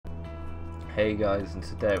Hey guys, and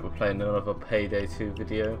today we're playing another PayDay 2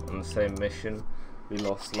 video on the same mission we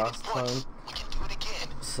lost last time.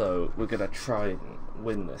 So we're gonna try and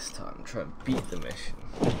win this time, try and beat the mission.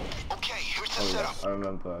 Okay, here's the setup. I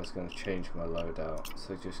remember I was gonna change my loadout,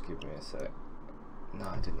 so just give me a sec. No,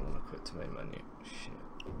 I didn't want to quit to main menu. Shit.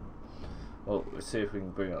 Well, let's see if we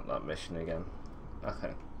can bring up that mission again.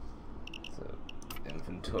 Okay. So,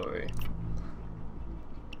 inventory.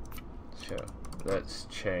 Sure. Let's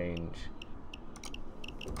change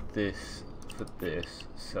this for this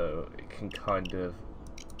so it can kind of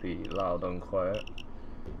be loud and quiet.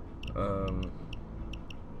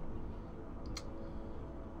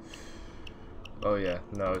 Oh yeah,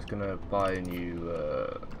 no, I was gonna buy a new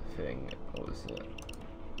thing. What was it?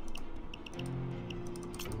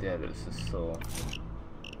 Yeah, there's a saw.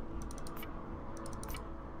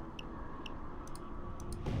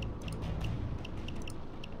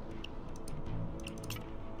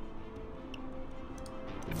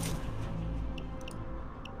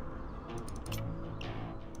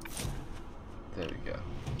 There we go.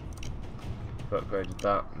 Upgraded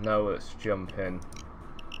that. Now let's jump in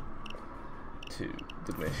to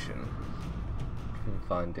the mission. You can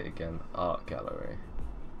find it again. Art gallery.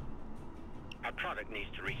 Our product needs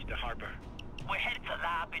to reach the harbor. We're headed to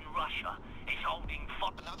lab in Russia. It's holding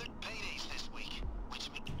another paydays this week. Which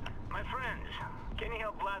means my friends, can you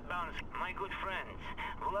help Vlad bounce? My good friends,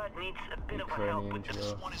 Vlad needs a bit of a help with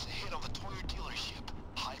this one is a hit on the Toyota dealership.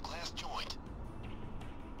 High class joint.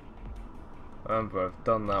 Remember, I've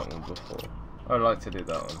done that one before. I like to do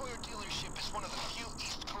that one. The Toyota dealership is one of the few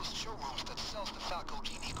East Coast showrooms that sells the Falco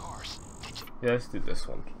GD cars. Yeah, let's do this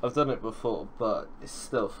one. I've done it before, but it's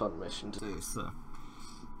still a fun mission to do, so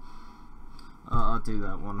I'll do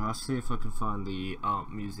that one. I'll see if I can find the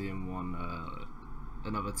art museum one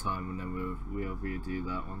another time, and then we'll redo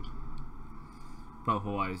that one. But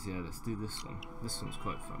otherwise, yeah, let's do this one. This one's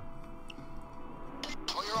quite fun.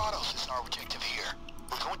 Toyota Autos is our objective here.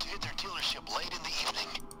 We're going to hit their dealership late in the evening.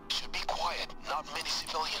 Should be quiet, not many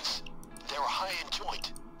civilians. They're a high-end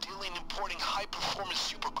joint, dealing and importing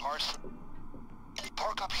high-performance supercars.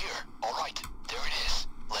 Park up here. Alright, there it is.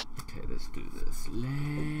 Okay, let's do this.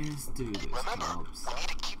 Let's do this. Remember, we need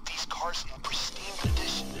to keep these cars in pristine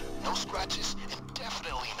condition. No scratches, and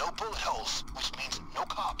definitely no bullet holes, which means no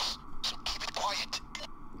cops. So keep it quiet.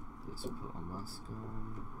 Let's put a mask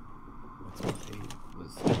on.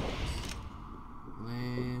 What's this?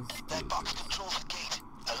 That box controls the gate.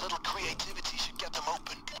 A little creativity should get them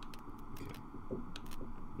open. Okay.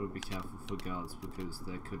 But be careful for guards because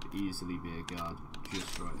there could easily be a guard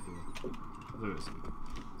just right here. There isn't.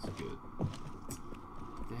 It's good.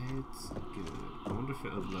 That's good. I wonder if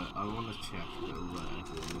it'll alert. I want to check if it'll alert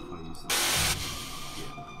everyone if I use this.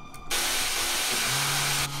 Yeah.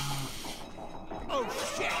 Oh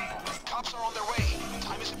shit! Cops are on their way.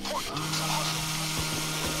 Time is important. So hustle.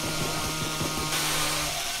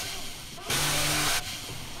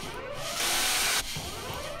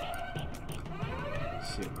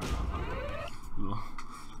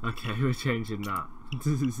 Okay, we're changing that. I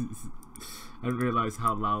didn't realise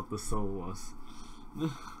how loud the soul was.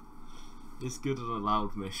 It's good on a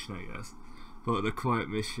loud mission, I guess. But a quiet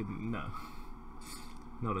mission, no.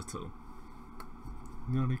 Not at all.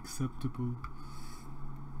 Not acceptable.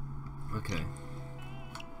 Okay.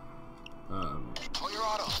 Toyota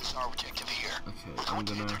Autos is our objective here. Okay, I'm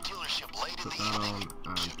gonna put that on,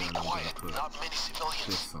 and then I'm gonna put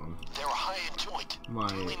this on. They're a high-end joint. My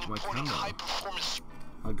camera.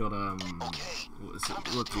 I got what is it?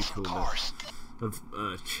 What do you call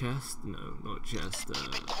it? Chest? No, not chest.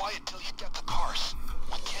 Keep it quiet till you get the cars.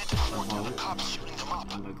 We can't afford the cops shooting them up.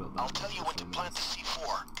 I'll tell you when to plant the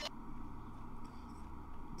C4.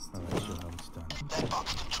 That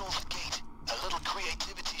box controls the gate. A little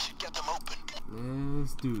creativity should get them open.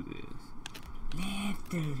 Let's do this. Let's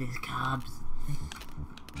do this, cubs.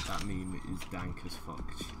 That meme is dank as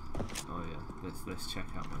fuck. Oh yeah, let's check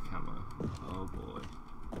out my camera. Oh boy.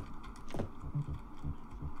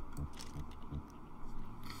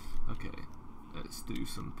 Okay, let's do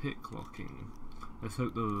some pick locking. Let's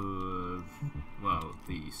hope the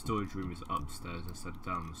storage room is upstairs instead of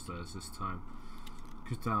downstairs this time,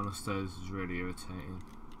 because downstairs is really irritating.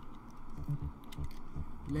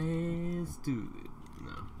 Let's do it.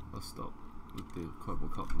 No, I'll stop with the Quibble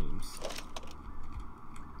Cop memes.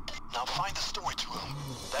 Now find the storage room.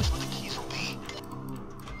 That's where the keys will be.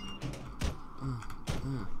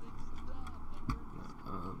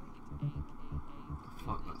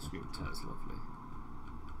 Fuck, that screen tears lovely.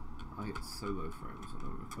 I get solo frames when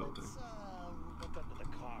I'm recording.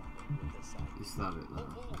 Is that it then?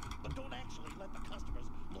 But don't actually let the customers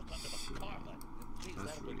look under the car.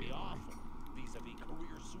 That's really awful. vis-a-vis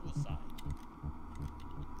career suicide.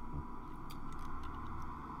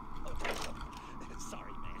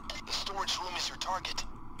 Sorry, man. The storage room is your target.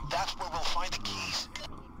 That's where we'll find the keys.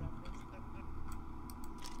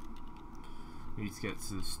 We need to get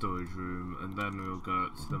to the storage room, and then we'll go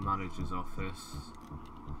up to the manager's office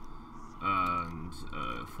and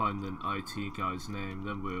find an IT guy's name.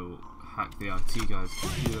 Then we'll hack the IT guy's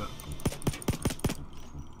computer.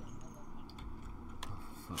 Oh,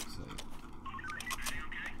 for fuck's sake.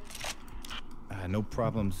 No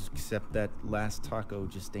problems, except that last taco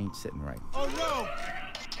just ain't sitting right. Oh no!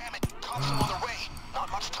 Damn it! Cops are on the way. Not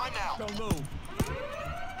much time now. Don't move.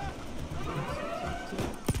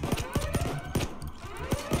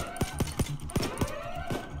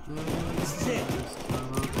 This is it.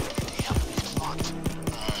 Damn, it's locked.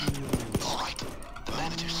 Alright, the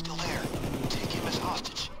manager's still there. Take him as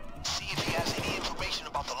hostage. See if he has any information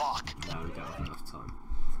about the lock. No, we don't have enough time.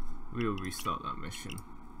 We'll restart that mission.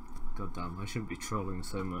 God damn, I shouldn't be trolling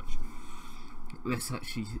so much. Let's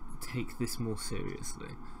actually take this more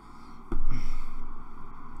seriously.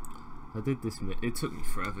 I did this. It took me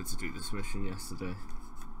forever to do this mission yesterday.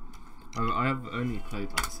 I have only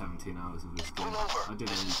played like 17 hours of this game. I did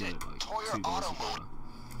only do it like 2 days ago.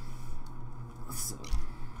 So.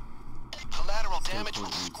 Collateral damage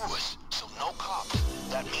will screw us, so no cops.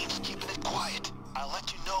 That means keeping it quiet. I'll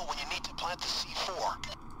let you know when you need to plant the C4.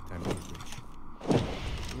 Time to get rich.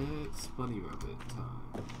 It's bunny rabbit time.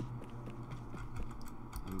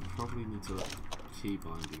 And we probably need to look at key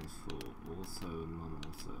bindings for also and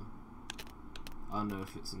non-auto. I don't know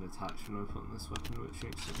if it's an attachment I put on this weapon which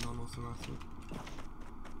makes it non-automatic.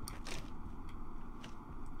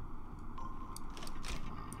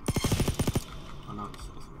 I know it's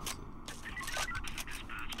automatic.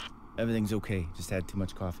 Everything's okay, just had too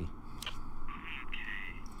much coffee.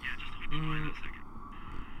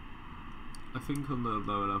 I think on the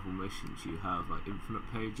lower level missions you have like infinite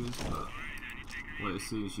pages, but well, as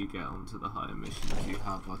soon as you get onto the higher missions you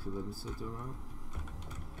have like a limited amount.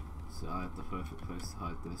 So I had the perfect place to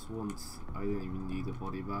hide this. Once I didn't even need a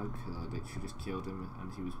body bag because I literally just killed him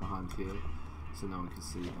and he was behind here, so no one could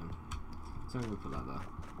see him. So I'm gonna put that there.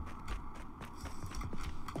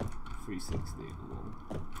 360 wall.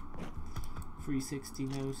 360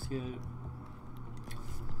 no scope.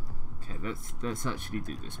 Okay, let's actually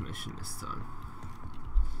do this mission this time.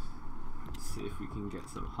 Let's see if we can get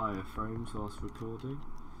some higher frames whilst recording.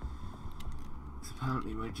 Because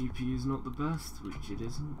apparently my GPU is not the best, which it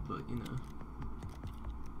isn't, but you know.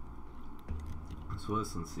 It's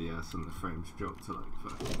worse on CS and the frames drop to like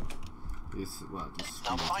fucking. It's, well, just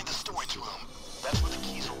now find the storage room. That's where the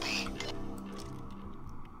keys will be.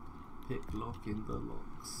 Pick lock in the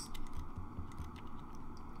locks.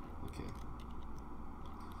 Okay.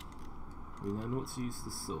 We know not to use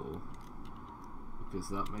the saw because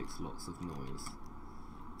that makes lots of noise.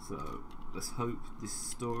 So let's hope this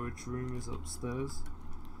storage room is upstairs.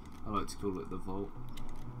 I like to call it the vault,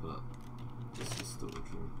 but just the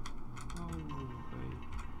storage room. Oh, babe.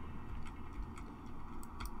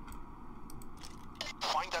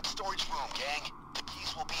 Find that storage room, gang. The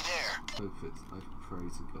keys will be there. Hope it. I pray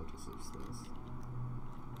to God it's upstairs.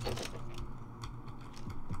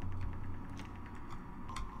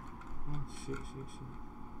 Oh shit.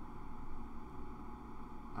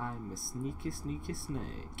 I'm a sneaky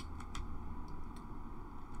snake.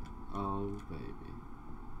 Oh baby.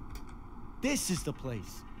 This is the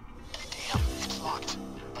place. Damn, it's locked.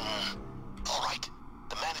 Alright,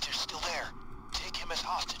 the manager's still there. Take him as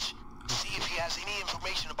hostage. See if he has any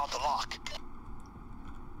information about the lock.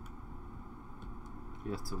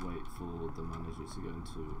 You have to wait for the manager to go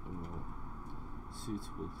into a more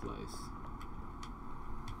suitable place.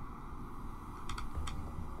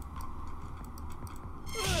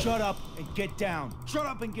 Shut up and get down. Shut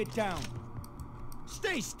up and get down.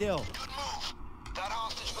 Stay still. Good move. That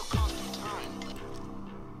hostage will cost him time.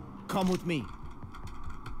 Come with me.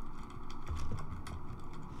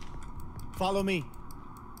 Follow me.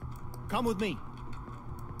 Come with me.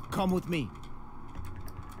 Come with me.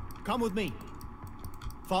 Come with me.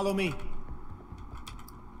 Follow me.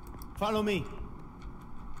 Follow me.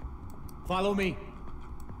 Follow me.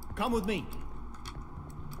 Come with me.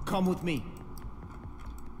 Come with me.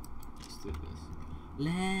 Let's do this.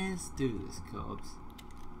 Let's do this, cops.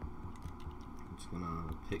 I'm just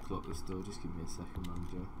gonna pick lock this door. Just give me a second,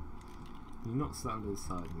 manager. You're not standing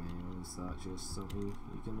beside me, or is that just something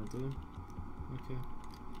you're gonna do? Okay.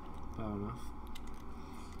 Fair enough.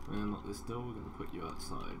 We're gonna lock this door. We're gonna put you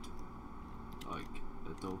outside, like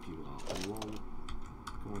a dog you are. Whoa.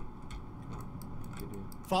 Come on. Get in.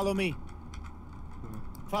 Follow me. Come on.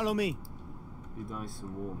 Follow me. Be nice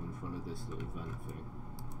and warm in front of this little vent thing.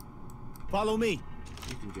 Follow me.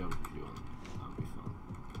 You can jump if you want. That'll be fun.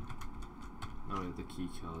 Now we have the key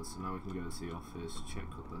cards, so now we can go to the office, check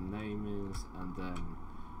what the name is, and then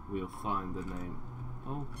we'll find the name.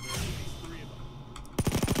 Oh.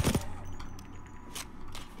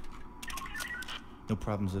 No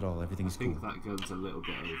problems at all. Everything's cool. I think that gun's a little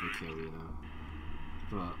bit overkill, you know.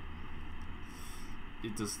 But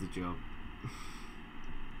it does the job.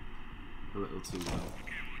 A little too well.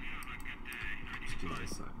 Just give me a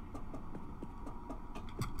sec.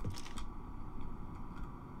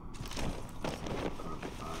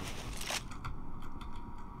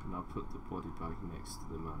 And I'll put the body bag next to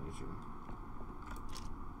the manager.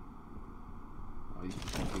 Oh, he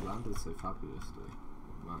landed so fabulously.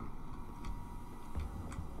 Man.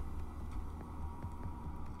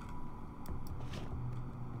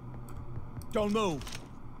 Don't move.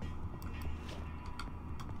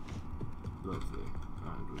 Lovely.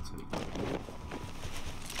 And we'll take that here.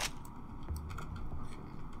 Okay.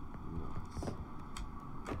 Nice.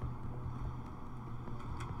 Okay.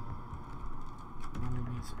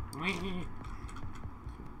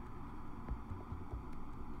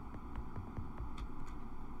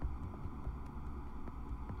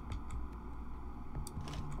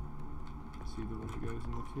 See the one that goes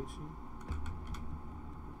in the kitchen?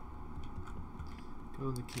 Go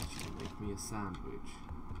in the kitchen and make me a sandwich.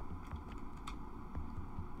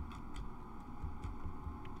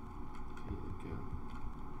 Here you go.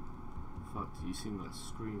 Fuck, you seem like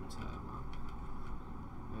scream tear, man.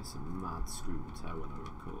 There's some mad scream tear when I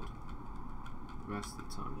record. The rest of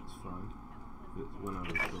the time it's fine. But when I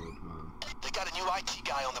record, man. They got a new IT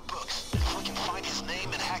guy on the books. If we can find his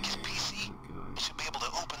name and hack his PC, we should be able to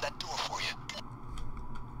open that door for you.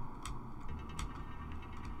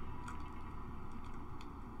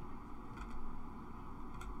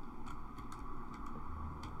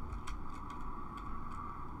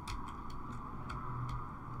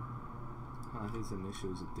 His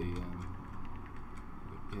initials are DM.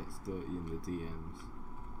 It gets dirty in the DMs.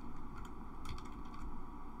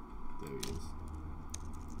 There he is.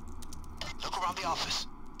 Look around the office.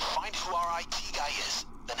 Find who our IT guy is,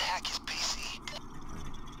 then hack his PC.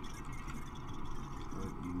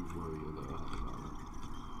 Don't you worry a little hard about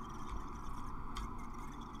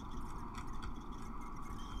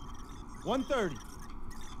it. 1:30.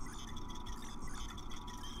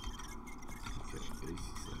 Okay, 80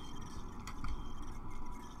 seconds.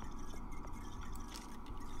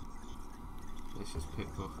 Let's just pick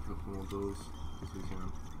off a couple more doors as we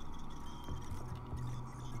can.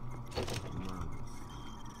 Nice.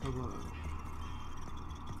 Hello.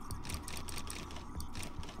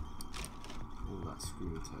 Oh, that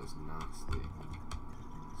screen tear's nasty.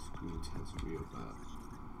 Screen tear's real bad.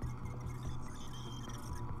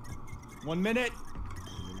 1 minute. 1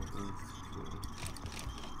 minute left. Cool.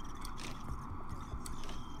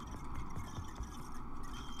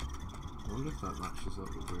 I wonder if that matches up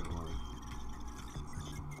with real life.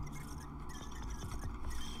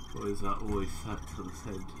 Or is that always set to the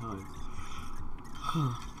same time?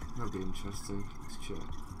 That'd be interesting. Let's check.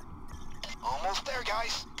 Almost there,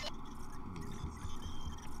 guys.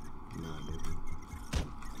 No, it isn't.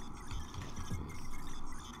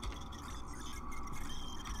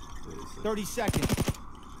 Yes. 30 seconds.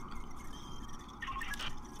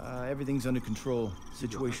 Everything's under control.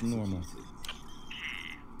 Situation normal.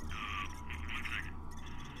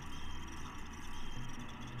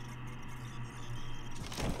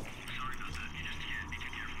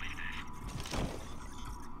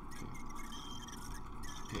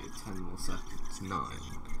 Okay, 10 more seconds. 9,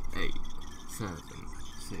 8, 7,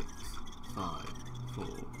 6, 5, 4,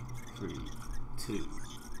 3, 2,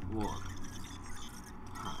 1.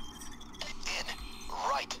 Hacked. In.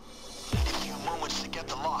 Right. A few moments to get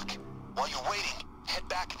the lock. While you're waiting, head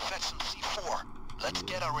back and fetch some C4. Let's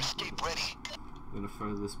get our escape ready. We're gonna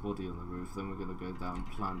throw this body on the roof, then we're gonna go down,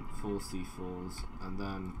 plant 4 C4s, and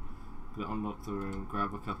then we're gonna unlock the room,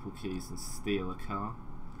 grab a couple keys and steal a car,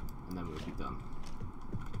 and then we'll be done.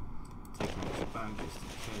 Take an extra bag just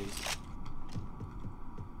in case.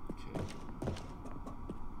 Okay.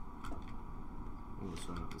 Almost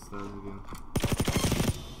ran up the stairs again.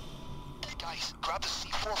 Guys, grab the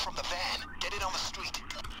C4 from the van. Get it on the street.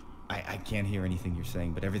 I can't hear anything you're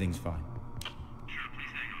saying, but everything's fine.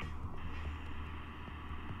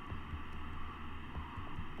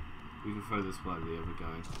 We can throw this by the other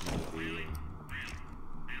guy.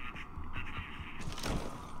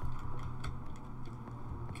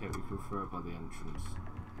 Okay, we can throw it by the entrance,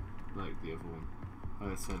 like the other one.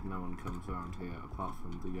 Like I said, no one comes around here apart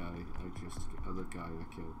from the guy other guy I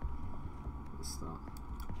killed at the start.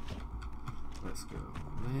 Let's go.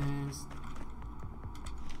 Where's...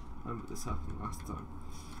 I remember this happened last time.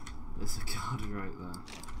 There's a card right there.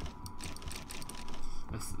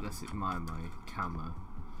 Let's admire my camo.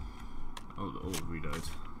 Or reload.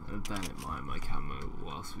 And then admire my camo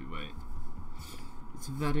whilst we wait. It's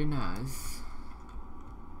very nice.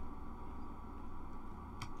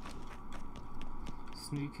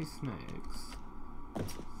 Sneaky snakes.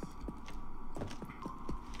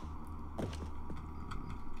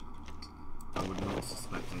 I would not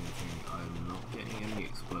suspect anything. I am not getting any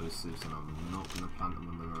explosives and I'm not going to plant them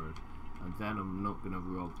on the road. And then I'm not going to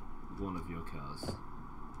rob one of your cars.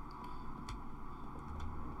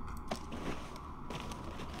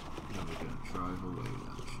 Now we're going to drive away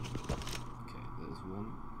actually. Okay, there's one.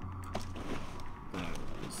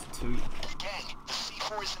 There's two. Gang, the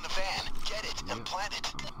C4 is in the van. Get it and plant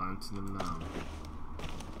it. I'm planting them now.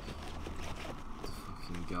 The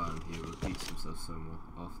fucking guy on here repeats himself so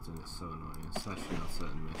often, it's so annoying, especially on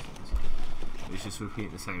certain missions. He's just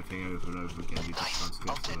repeating the same thing over and over again. You just Nice.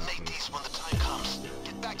 I'll detonate these when the time comes.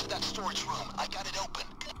 Get back to that storage room. I got it open.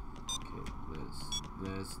 Okay,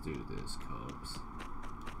 let's do this, cops.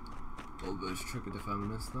 All those triggered if I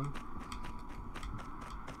miss them.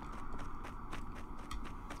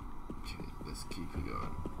 Okay, let's keep it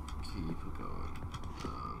going. Keep it going.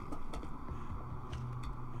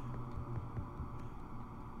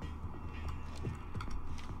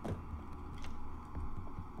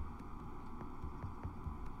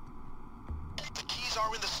 The keys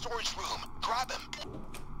are in the storage room. Grab them.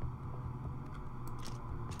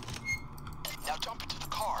 Now jump into the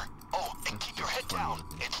car. Oh, and keep your head down.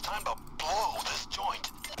 It's time to blow this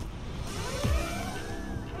joint.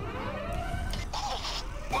 Oh,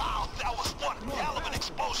 wow, that was one hell of an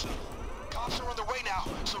explosion. Cops are on the way now,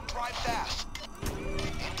 so drive fast.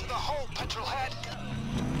 Into the hole, petrolhead.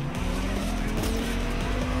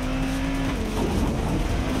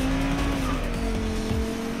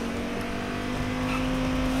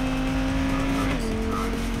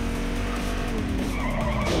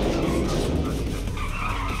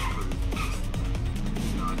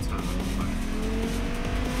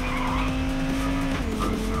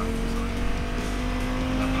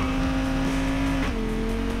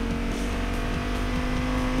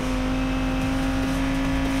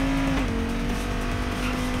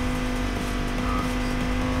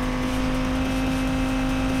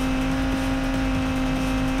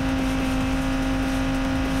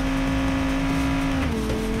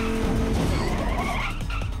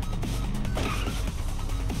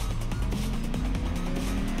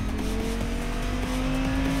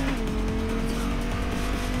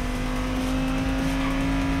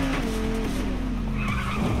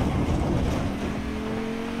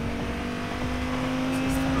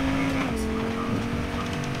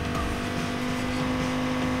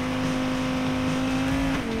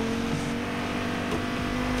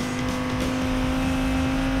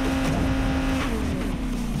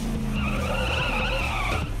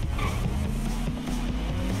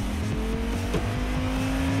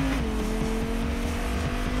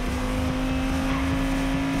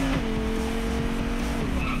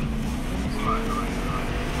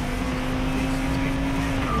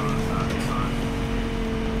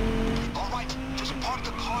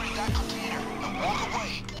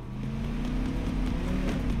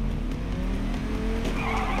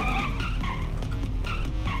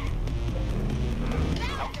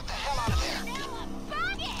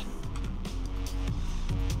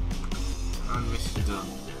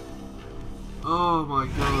 Oh my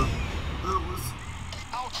god, that was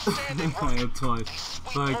Outstanding I had work. twice. These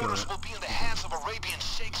I sweet got motors it. will be in the hands of Arabian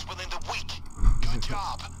sheikhs within the week. Good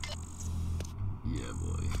job. Yeah,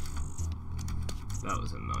 boy. That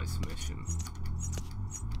was a nice mission.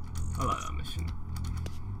 I like that mission.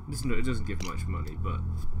 It doesn't give much money, but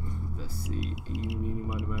let's see. Eeny, meeny,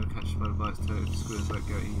 miny, moe, catch by the vice, toe, squeeze, let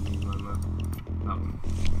go, eeny, meeny, miny, moe. That one.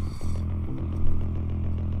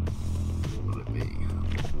 What will it be?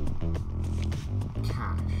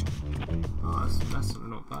 Cash. Oh, that's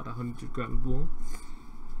not bad. 100 grand more.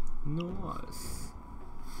 Nice.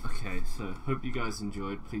 Okay, so hope you guys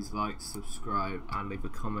enjoyed. Please like, subscribe, and leave a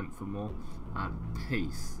comment for more. And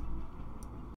peace.